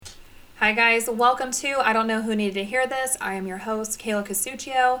Hi guys, welcome to I Don't Know Who Needed to Hear This. I am your host, Kayla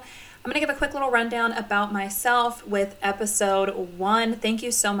Casuccio. I'm going to give a quick little rundown about myself with episode 1. Thank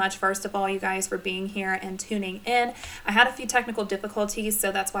you so much, first of all, you guys, for being here and tuning in. I had a few technical difficulties,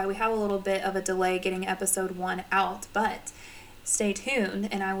 so that's why we have a little bit of a delay getting episode 1 out, but stay tuned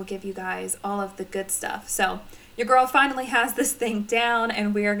and I will give you guys all of the good stuff. So your girl finally has this thing down,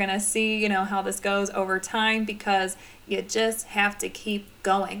 and we are going to see, how this goes over time, because you just have to keep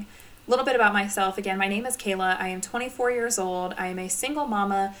going. A little bit about myself. Again, my name is Kayla. I am 24 years old. I am a single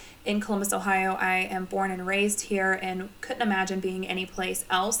mama in Columbus, Ohio. I am born and raised here and couldn't imagine being anyplace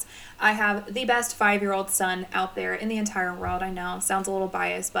else. I have the best 5-year-old son out there in the entire world. I know, sounds a little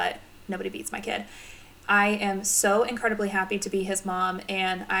biased, but nobody beats my kid. I am so incredibly happy to be his mom,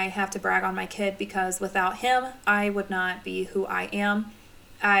 and I have to brag on my kid because without him, I would not be who I am.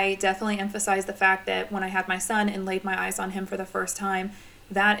 I definitely emphasize the fact that when I had my son and laid my eyes on him for the first time,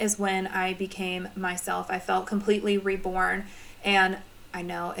 that is when I became myself. I felt completely reborn. And I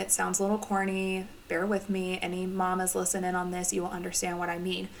know it sounds a little corny. Bear with me. Any mamas listen in on this, you will understand what I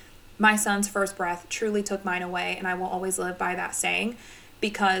mean. My son's first breath truly took mine away, and I will always live by that saying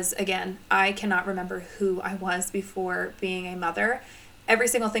because, again, I cannot remember who I was before being a mother. Every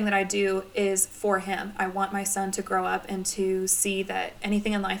single thing that I do is for him. I want my son to grow up and to see that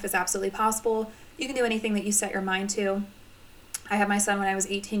anything in life is absolutely possible. You can do anything that you set your mind to. I had my son when I was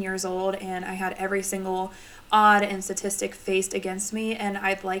 18 years old, and I had every single odd and statistic faced against me. And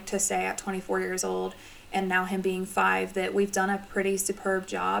I'd like to say at 24 years old, and now him being 5, that we've done a pretty superb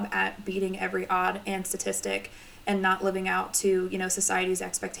job at beating every odd and statistic and not living out to, society's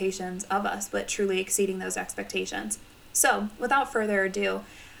expectations of us, but truly exceeding those expectations. So without further ado,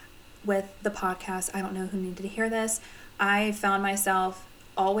 with the podcast, I Don't Know Who Needed to Hear This, I found myself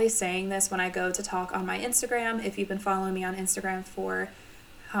always saying this when I go to talk on my Instagram. If you've been following me on Instagram for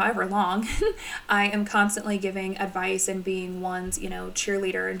however long, I am constantly giving advice and being one's,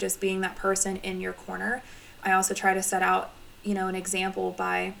 cheerleader and just being that person in your corner. I also try to set out, an example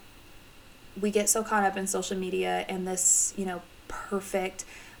by, we get so caught up in social media and this, perfect,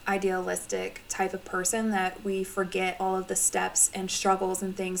 idealistic type of person that we forget all of the steps and struggles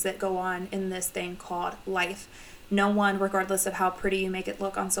and things that go on in this thing called life. No one, regardless of how pretty you make it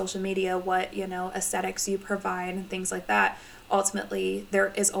look on social media, what, aesthetics you provide and things like that, ultimately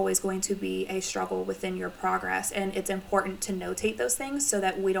there is always going to be a struggle within your progress. And it's important to notate those things so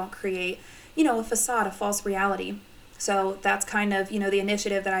that we don't create, a facade, a false reality. So that's kind of, the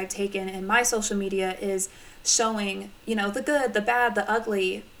initiative that I've taken in my social media is showing, the good, the bad, the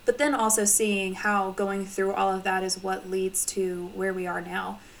ugly, but then also seeing how going through all of that is what leads to where we are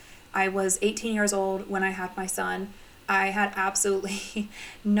now. I was 18 years old when I had my son. I had absolutely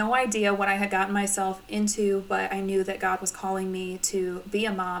no idea what I had gotten myself into, but I knew that God was calling me to be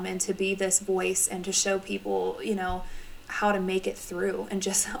a mom and to be this voice and to show people, how to make it through and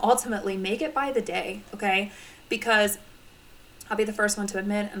just ultimately make it by the day, okay? Because I'll be the first one to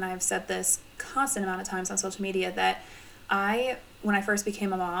admit, and I've said this constant amount of times on social media, that when I first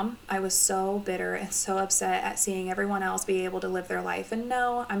became a mom, I was so bitter and so upset at seeing everyone else be able to live their life. And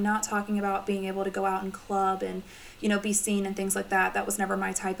no, I'm not talking about being able to go out and club and, be seen and things like that. That was never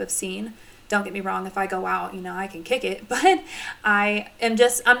my type of scene. Don't get me wrong, if I go out, I can kick it, but I'm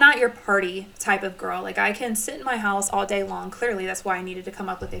not your party type of girl. Like, I can sit in my house all day long. Clearly, that's why I needed to come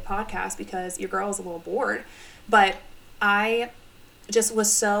up with a podcast, because your girl is a little bored. But I just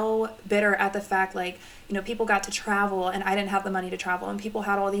was so bitter at the fact, people got to travel and I didn't have the money to travel, and people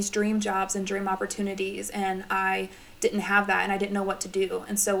had all these dream jobs and dream opportunities, and I didn't have that, and I didn't know what to do.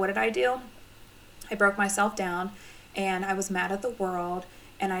 And so what did I do? I broke myself down, and I was mad at the world,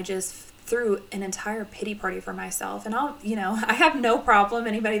 and I just threw an entire pity party for myself. And I have no problem,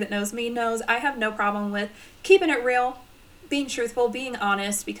 anybody that knows me knows, I have no problem with keeping it real, being truthful, being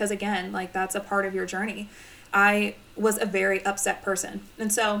honest, because again, that's a part of your journey. I was a very upset person.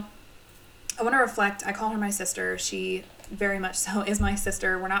 And so I want to reflect. I call her my sister. She very much so is my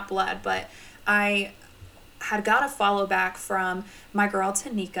sister. We're not blood, but I had got a follow back from my girl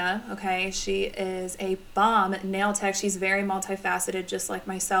Tanika. Okay, she is a bomb nail tech. She's very multifaceted, just like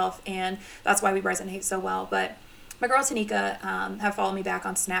myself, and that's why we resonate so well. But my girl Tanika have followed me back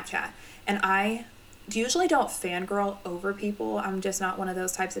on Snapchat, and I usually don't fangirl over people. I'm just not one of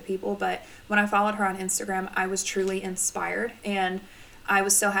those types of people. But when I followed her on Instagram, I was truly inspired, and I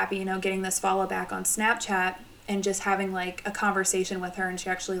was so happy, getting this follow back on Snapchat and just having a conversation with her. And she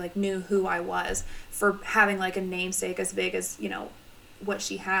actually knew who I was for having a namesake as big as, what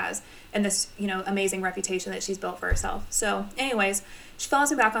she has and this, amazing reputation that she's built for herself. So anyways, she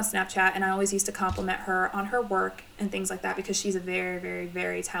follows me back on Snapchat, and I always used to compliment her on her work and things like that because she's a very, very,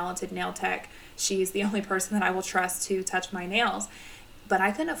 very talented nail tech. She's the only person that I will trust to touch my nails, but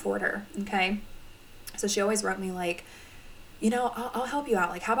I couldn't afford her. Okay. So she always wrote me like, I'll help you out.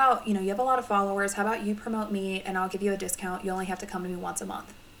 Like, how about, you have a lot of followers. How about you promote me and I'll give you a discount. You only have to come to me once a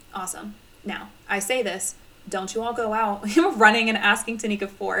month. Awesome. Now, I say this, don't you all go out running and asking Tanika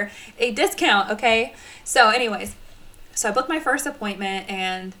for a discount, okay? So anyways, so I booked my first appointment,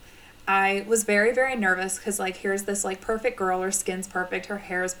 and I was very, very nervous because, like, here's this, like, perfect girl. Her skin's perfect. Her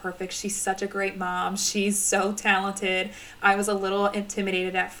hair is perfect. She's such a great mom. She's so talented. I was a little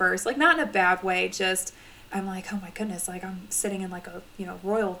intimidated at first, like, not in a bad way, just I'm like, oh my goodness, like, I'm sitting in like a,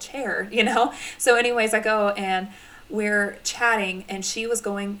 royal chair, So anyways, I go and we're chatting, and she was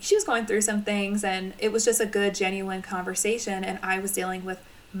going through some things, and it was just a good, genuine conversation. And I was dealing with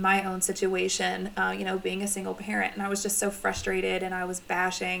my own situation, being a single parent, and I was just so frustrated, and I was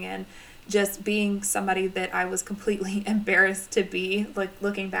bashing and just being somebody that I was completely embarrassed to be, like,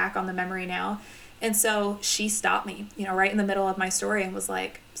 looking back on the memory now. And so she stopped me, right in the middle of my story, and was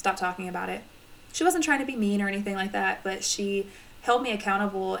like, stop talking about it. She wasn't trying to be mean or anything like that, but she held me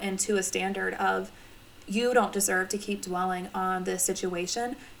accountable and to a standard of, you don't deserve to keep dwelling on this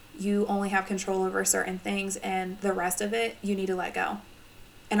situation. You only have control over certain things, and the rest of it, you need to let go.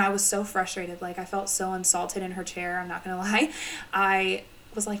 And I was so frustrated. Like, I felt so insulted in her chair. I'm not going to lie. I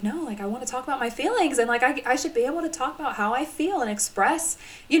was like, no, like, I want to talk about my feelings, and like, I should be able to talk about how I feel and express,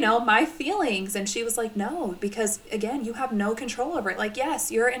 my feelings. And she was like, no, because again, you have no control over it. Like,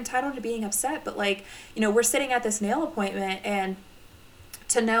 yes, you're entitled to being upset, but like, we're sitting at this nail appointment, and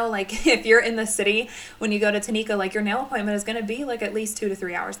to know, like, if you're in the city, when you go to Tanika, like, your nail appointment is going to be like at least 2 to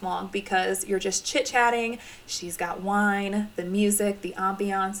 3 hours long because you're just chit-chatting. She's got wine, the music, the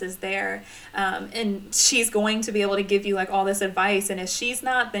ambiance is there. And she's going to be able to give you like all this advice. And if she's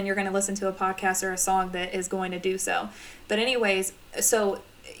not, then you're going to listen to a podcast or a song that is going to do so. But anyways, so,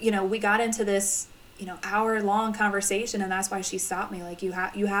 we got into this, hour-long conversation, and that's why she stopped me. Like, you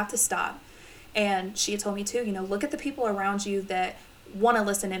have to stop. And she had told me too, look at the people around you that want to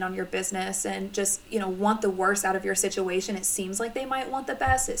listen in on your business and just, want the worst out of your situation. It seems like they might want the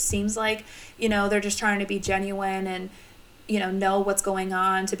best. It seems like, they're just trying to be genuine and, know what's going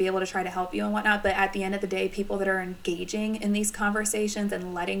on to be able to try to help you and whatnot. But at the end of the day, people that are engaging in these conversations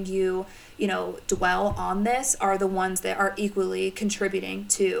and letting you, dwell on this are the ones that are equally contributing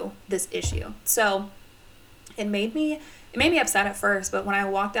to this issue. So it made me upset at first, but when I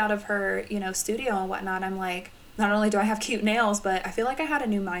walked out of her, studio and whatnot, I'm like, not only do I have cute nails, but I feel like I had a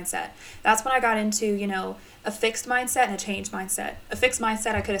new mindset. That's when I got into, a fixed mindset and a changed mindset. A fixed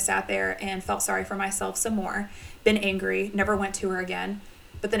mindset, I could have sat there and felt sorry for myself some more, been angry, never went to her again.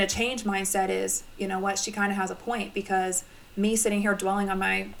 But then a changed mindset is, what, she kind of has a point, because me sitting here dwelling on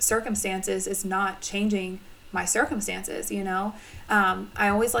my circumstances is not changing my circumstances, I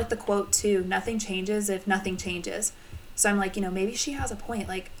always like the quote too, nothing changes if nothing changes. So I'm like, maybe she has a point.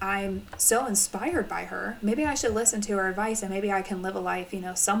 Like, I'm so inspired by her. Maybe I should listen to her advice, and maybe I can live a life,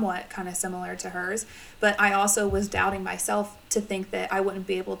 somewhat kind of similar to hers. But I also was doubting myself to think that I wouldn't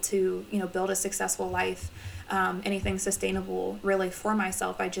be able to, build a successful life, anything sustainable really for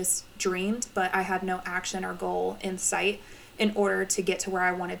myself. I just dreamed, but I had no action or goal in sight in order to get to where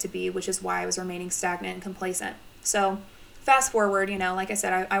I wanted to be, which is why I was remaining stagnant and complacent. So fast forward, like I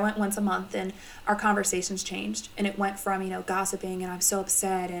said, I went once a month, and our conversations changed, and it went from, gossiping and I'm so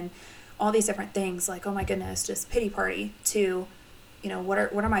upset and all these different things, like, oh my goodness, just pity party, to, what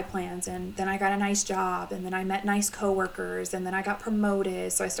are my plans? And then I got a nice job, and then I met nice coworkers, and then I got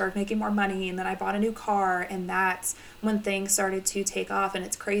promoted. So I started making more money, and then I bought a new car, and that's when things started to take off. And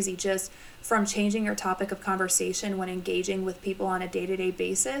it's crazy, just from changing your topic of conversation when engaging with people on a day-to-day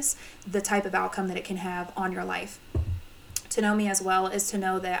basis, the type of outcome that it can have on your life. To know me as well is to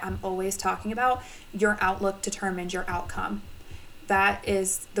know that I'm always talking about your outlook determines your outcome. That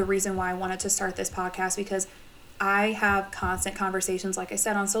is the reason why I wanted to start this podcast, because I have constant conversations, like I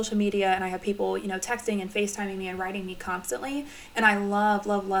said, on social media, and I have people, texting and FaceTiming me and writing me constantly. And I love,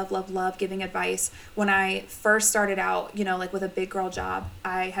 love, love, love, love giving advice. When I first started out, like with a big girl job,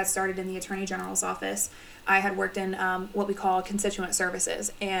 I had started in the Attorney General's office. I had worked in what we call constituent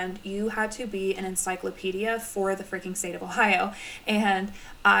services, and you had to be an encyclopedia for the freaking state of Ohio. And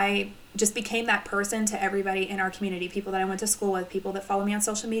I just became that person to everybody in our community, people that I went to school with, people that follow me on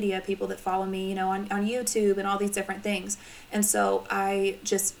social media, people that follow me, on YouTube and all these different things. And so I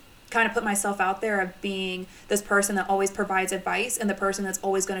just kind of put myself out there of being this person that always provides advice and the person that's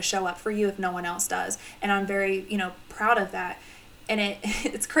always going to show up for you if no one else does. And I'm very, proud of that. And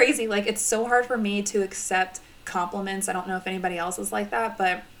it's crazy. Like, it's so hard for me to accept compliments. I don't know if anybody else is like that,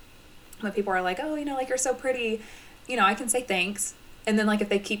 but when people are like, oh, like, you're so pretty, I can say thanks. And then, like, if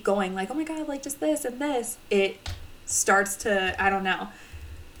they keep going, like, oh my God, like, just this and this, it starts to, I don't know,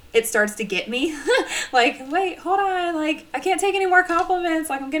 it starts to get me. Like, wait, hold on, like, I can't take any more compliments,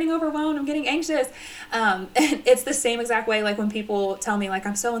 like, I'm getting overwhelmed, I'm getting anxious. And it's the same exact way, like, when people tell me, like,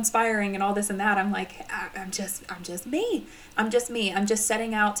 I'm so inspiring and all this and that, I'm like, I'm just me. I'm just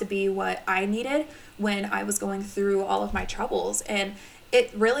setting out to be what I needed when I was going through all of my troubles. And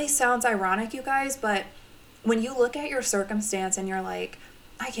it really sounds ironic, you guys, but when you look at your circumstance and you're like,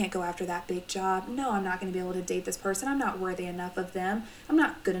 I can't go after that big job. No, I'm not going to be able to date this person. I'm not worthy enough of them. I'm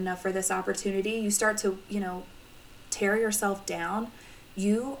not good enough for this opportunity. You start to, tear yourself down.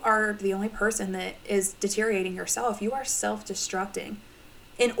 You are the only person that is deteriorating yourself. You are self-destructing.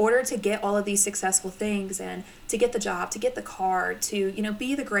 In order to get all of these successful things and to get the job, to get the car, to,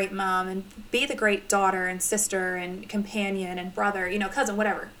 be the great mom and be the great daughter and sister and companion and brother, cousin,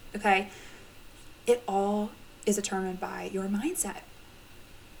 whatever, okay? It all is determined by your mindset.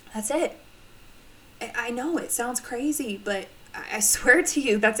 That's it. I know it sounds crazy, but I swear to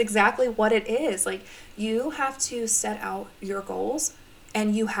you, that's exactly what it is. Like, you have to set out your goals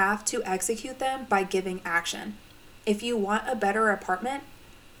and you have to execute them by giving action. If you want a better apartment,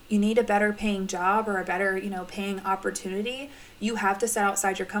 you need a better paying job or a better, paying opportunity, you have to set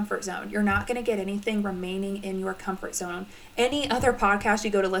outside your comfort zone. You're not going to get anything remaining in your comfort zone. Any other podcast you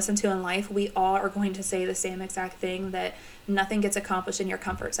go to listen to in life, we all are going to say the same exact thing, that nothing gets accomplished in your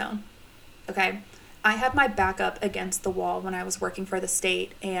comfort zone. Okay? I had my back up against the wall when I was working for the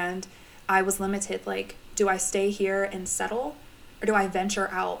state, and I was limited. Like, do I stay here and settle, or do I venture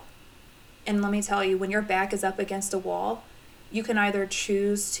out? And let me tell you, when your back is up against a wall, you can either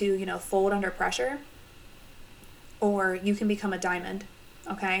choose to, fold under pressure, or you can become a diamond,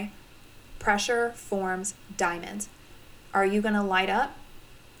 okay? Pressure forms diamonds. Are you going to light up,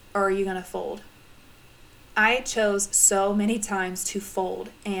 or are you going to fold? I chose so many times to fold,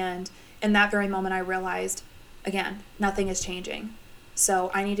 and in that very moment I realized, again, nothing is changing. So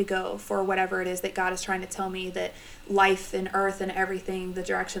I need to go for whatever it is that God is trying to tell me, that life and earth and everything, the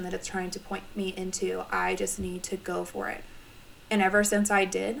direction that it's trying to point me into, I just need to go for it. And ever since I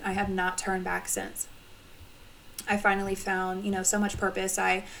did, I have not turned back since. I finally found, so much purpose.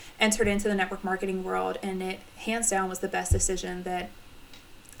 I entered into the network marketing world, and it hands down was the best decision that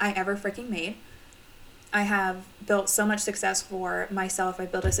I ever freaking made. I have built so much success for myself. I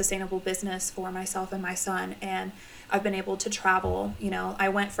built a sustainable business for myself and my son, and I've been able to travel. I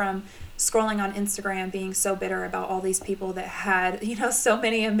went from scrolling on Instagram being so bitter about all these people that had, so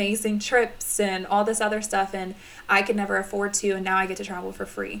many amazing trips and all this other stuff, and I could never afford to, and now I get to travel for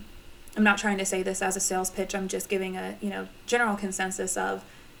free. I'm not trying to say this as a sales pitch. I'm just giving a, general consensus of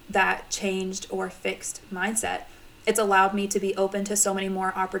that changed or fixed mindset. It's allowed me to be open to so many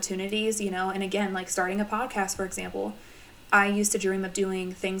more opportunities, and again, like starting a podcast, for example. I used to dream of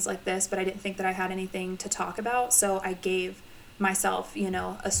doing things like this, but I didn't think that I had anything to talk about. So I gave myself,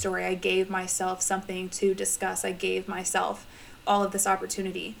 a story. I gave myself something to discuss. I gave myself all of this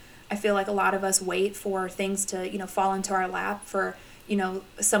opportunity. I feel like a lot of us wait for things to, fall into our lap, for,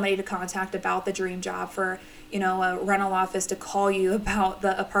 somebody to contact about the dream job, for, a rental office to call you about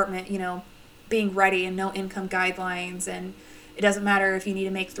the apartment, being ready and no income guidelines. And it doesn't matter if you need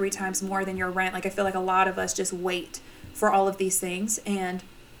to make 3 times more than your rent. Like, I feel like a lot of us just wait for all of these things. And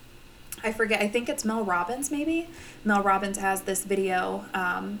I forget, I think it's Mel Robbins, maybe. Mel Robbins has this video,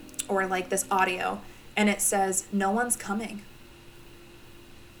 or like this audio, and it says, no one's coming.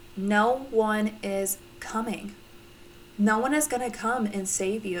 No one is coming. No one is going to come and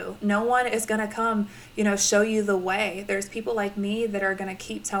save you. No one is going to come, show you the way. There's people like me that are going to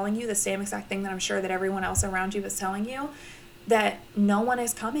keep telling you the same exact thing that I'm sure that everyone else around you is telling you, that no one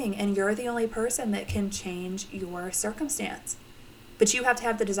is coming, and you're the only person that can change your circumstance. But you have to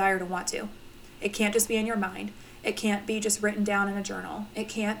have the desire to want to. It can't just be in your mind. It can't be just written down in a journal. It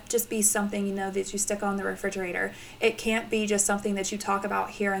can't just be something, that you stick on the refrigerator. It can't be just something that you talk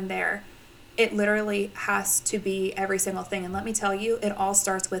about here and there. It literally has to be every single thing. And let me tell you, it all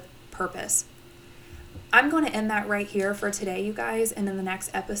starts with purpose. I'm going to end that right here for today, you guys. And in the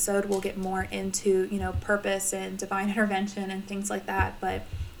next episode, we'll get more into, purpose and divine intervention and things like that. But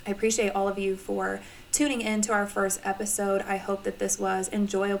I appreciate all of you for tuning in to our first episode. I hope that this was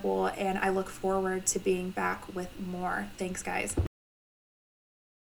enjoyable, and I look forward to being back with more. Thanks, guys.